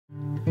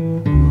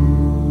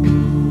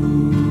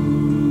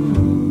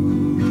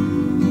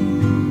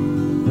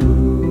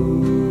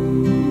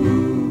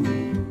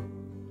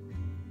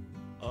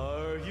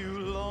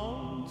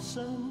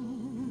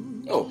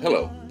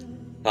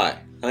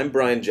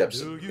Brian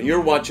Jepson, and you're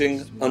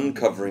watching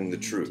Uncovering the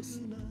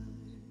Truth.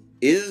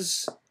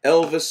 Is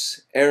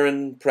Elvis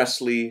Aaron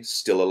Presley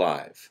still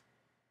alive?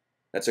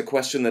 That's a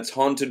question that's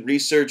haunted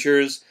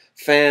researchers,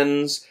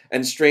 fans,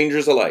 and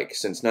strangers alike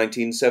since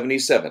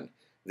 1977,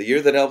 the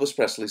year that Elvis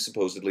Presley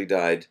supposedly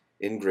died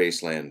in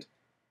Graceland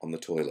on the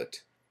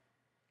toilet.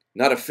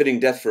 Not a fitting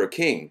death for a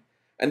king,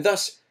 and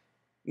thus,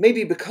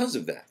 maybe because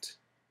of that,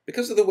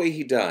 because of the way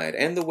he died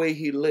and the way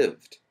he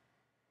lived,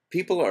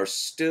 people are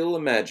still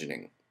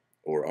imagining,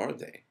 or are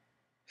they,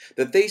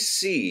 that they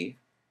see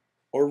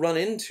or run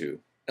into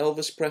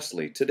Elvis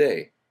Presley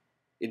today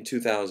in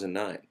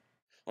 2009.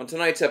 On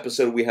tonight's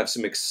episode, we have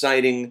some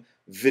exciting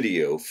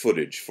video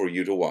footage for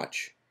you to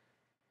watch.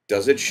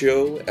 Does it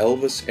show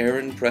Elvis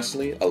Aaron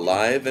Presley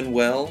alive and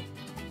well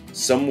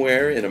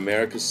somewhere in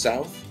America's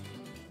South?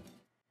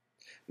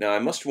 Now, I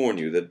must warn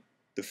you that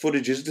the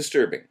footage is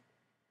disturbing.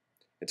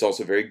 It's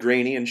also very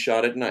grainy and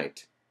shot at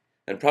night,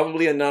 and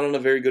probably not on a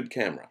very good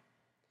camera.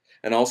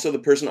 And also, the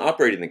person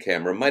operating the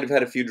camera might have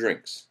had a few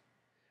drinks.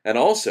 And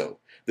also,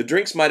 the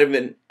drinks might have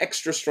been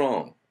extra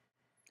strong.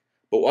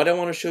 But what I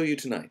want to show you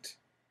tonight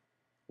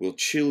will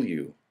chill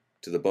you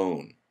to the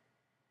bone.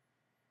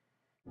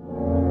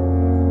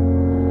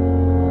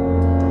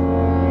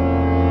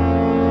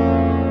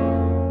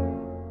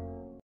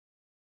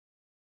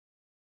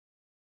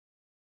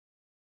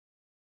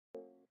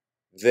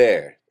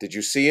 There, did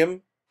you see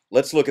him?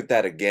 Let's look at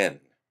that again.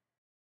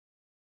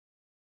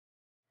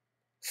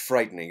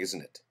 Frightening,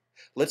 isn't it?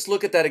 Let's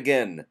look at that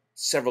again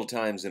several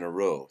times in a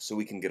row so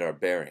we can get our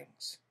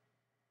bearings.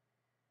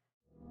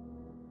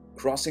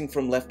 Crossing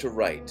from left to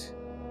right,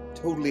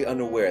 totally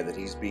unaware that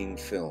he's being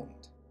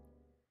filmed.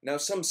 Now,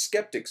 some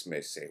skeptics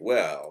may say,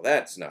 well,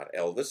 that's not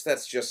Elvis,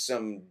 that's just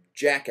some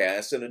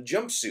jackass in a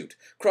jumpsuit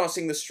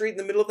crossing the street in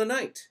the middle of the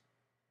night.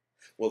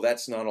 Well,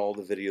 that's not all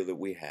the video that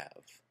we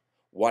have.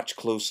 Watch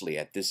closely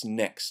at this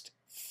next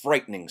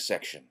frightening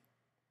section.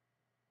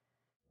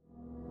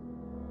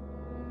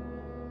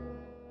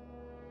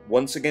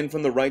 Once again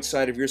from the right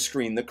side of your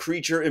screen, the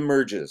creature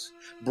emerges,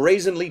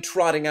 brazenly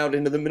trotting out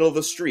into the middle of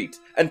the street,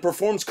 and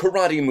performs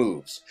karate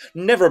moves.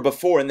 Never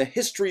before in the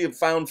history of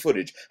found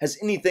footage has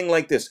anything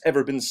like this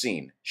ever been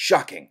seen.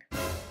 Shocking.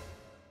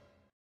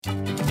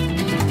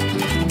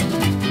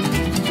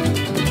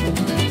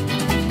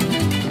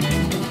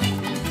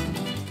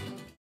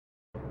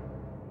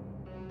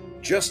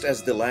 Just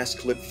as the last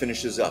clip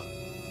finishes up,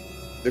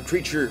 the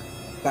creature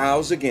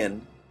bows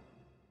again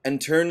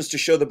and turns to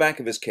show the back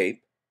of his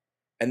cape,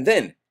 and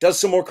then does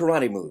some more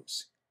karate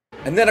moves.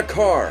 And then a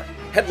car,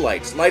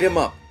 headlights light him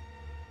up.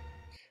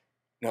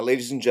 Now,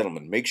 ladies and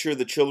gentlemen, make sure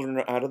the children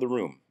are out of the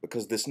room,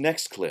 because this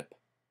next clip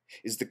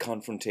is the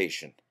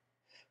confrontation.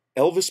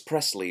 Elvis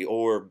Presley,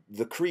 or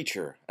the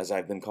creature, as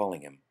I've been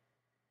calling him,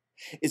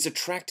 is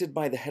attracted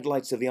by the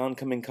headlights of the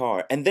oncoming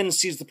car, and then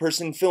sees the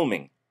person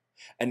filming,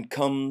 and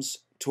comes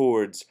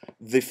towards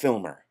the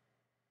filmer.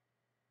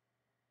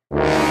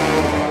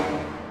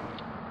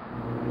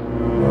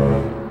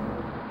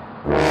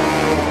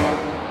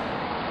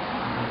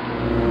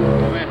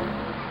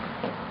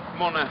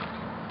 Come on now.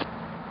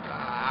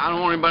 I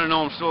don't want anybody to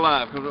know I'm still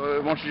alive. Why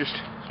don't you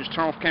just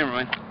turn off the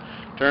camera, man?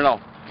 Turn it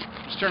off.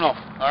 Just turn it off,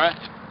 all right?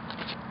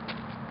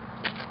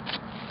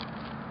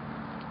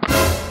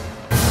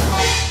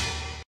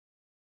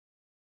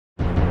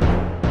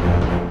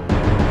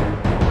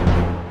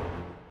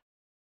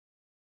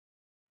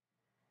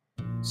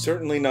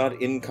 Certainly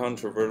not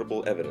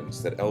incontrovertible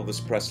evidence that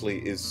Elvis Presley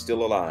is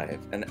still alive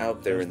and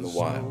out there in the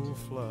wild.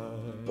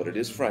 But it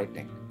is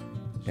frightening,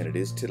 and it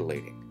is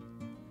titillating.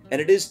 And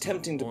it is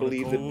tempting to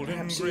believe that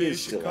perhaps he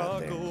is still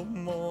out there,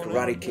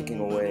 karate kicking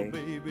away,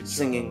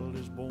 singing,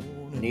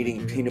 and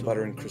eating peanut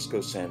butter and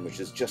Crisco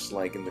sandwiches just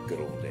like in the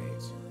good old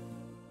days.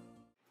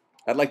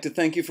 I'd like to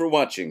thank you for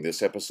watching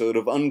this episode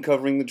of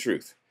Uncovering the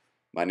Truth.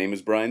 My name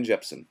is Brian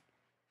Jepson.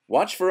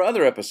 Watch for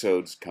other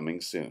episodes coming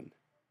soon.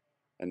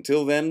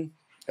 Until then,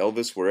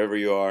 Elvis, wherever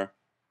you are,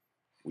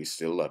 we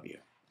still love you.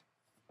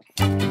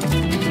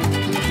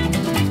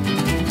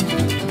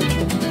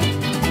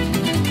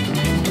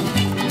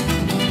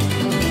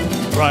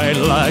 Bright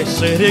light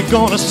city,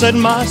 gonna set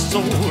my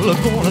soul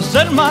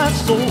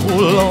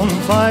on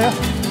fire.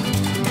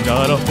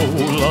 Got a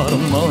whole lot of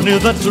money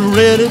that's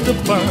ready to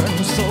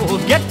burn, so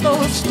get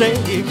those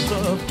stakes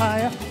up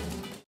higher.